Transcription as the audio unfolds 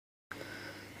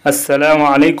আসসালামু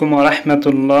আলাইকুম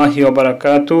রাহমাতুল্লাহি ওয়া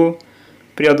বারাকাতু।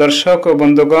 প্রিয় দর্শক ও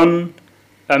বন্ধুগণ,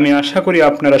 আমি আশা করি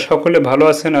আপনারা সকলে ভালো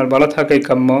আছেন আর ভালো থাকাই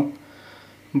কাম্য।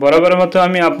 বরাবরের মতো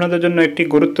আমি আপনাদের জন্য একটি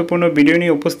গুরুত্বপূর্ণ ভিডিও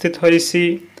নিয়ে উপস্থিত হয়েছি।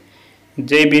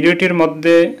 যেই ভিডিওটির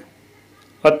মধ্যে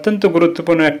অত্যন্ত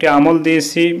গুরুত্বপূর্ণ একটি আমল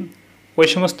দিয়েছি ওই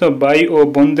সমস্ত ভাই ও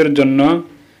বোনদের জন্য,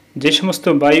 যে সমস্ত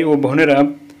ভাই ও বোনেরা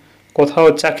কোথাও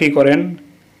চাকরি করেন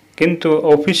কিন্তু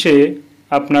অফিসে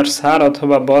আপনার স্যার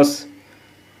অথবা বস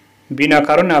বিনা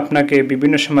কারণে আপনাকে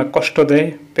বিভিন্ন সময় কষ্ট দেয়,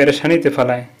 পেরেশানিতে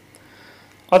ফেলায়,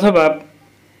 অথবা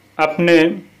আপনি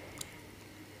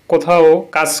কোথাও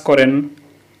কাজ করেন,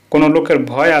 কোনো লোকের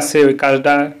ভয় আছে ওই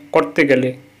কাজটা করতে গেলে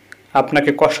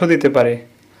আপনাকে কষ্ট দিতে পারে,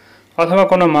 অথবা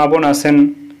কোনো মা বোন আছেন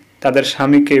তাদের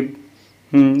স্বামীকে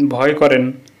ভয় করেন,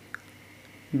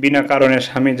 বিনা কারণে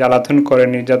স্বামী জ্বালাতন করে,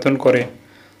 নির্যাতন করে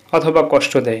অথবা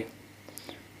কষ্ট দেয়।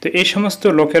 তো এই সমস্ত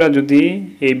লোকেরা যদি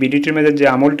এই ভিডিওটির মধ্যে যে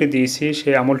আমলটি দিয়েছি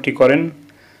সেই আমলটি করেন,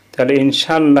 তাহলে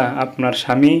ইনশাআল্লাহ আপনার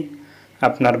স্বামী,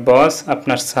 আপনার বস,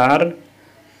 আপনার স্যার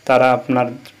তারা আপনার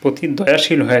প্রতি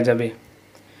দয়াশীল হয়ে যাবে।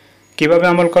 কিভাবে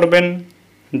আমল করবেন?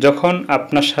 যখন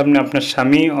আপনার সামনে আপনার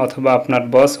স্বামী অথবা আপনার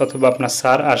বস অথবা আপনার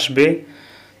স্যার আসবে,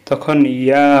 তখন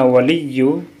ইয়া ওয়ালিয়্যু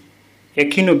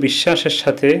একিনু বিশ্বাসের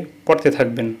সাথে পড়তে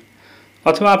থাকবেন।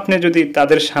 অথবা আপনি যদি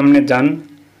তাদের সামনে যান,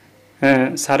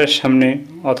 স্যারের সামনে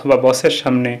অথবা বসের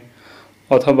সামনে,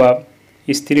 অথবা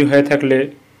স্ত্রী হয়ে থাকলে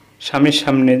স্বামীর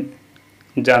সামনে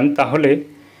যান, তাহলে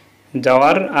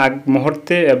যাওয়ার আগ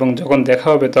মুহূর্তে এবং যখন দেখা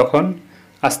হবে তখন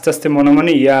আস্তে আস্তে মনে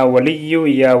মনে ইয়া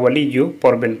ওয়ালিয়্যু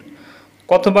পড়বেন।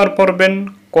 কতবার পড়বেন,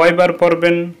 কয়বার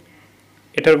পড়বেন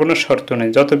এটার কোনো শর্ত নেই,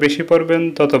 যত বেশি পড়বেন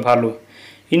তত ভালো।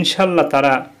 ইনশাল্লাহ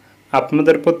তারা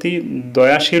আপনাদের প্রতি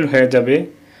দয়াশীল হয়ে যাবে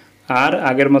আর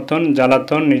আগের মতন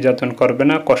জ্বালাতন নির্যাতন করবে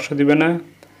না, কষ্ট দিবে না।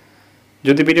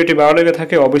 যদি ভিডিওটি ভালো লেগে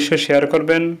থাকে অবশ্যই শেয়ার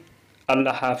করবেন।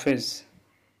 আল্লাহ হাফেজ।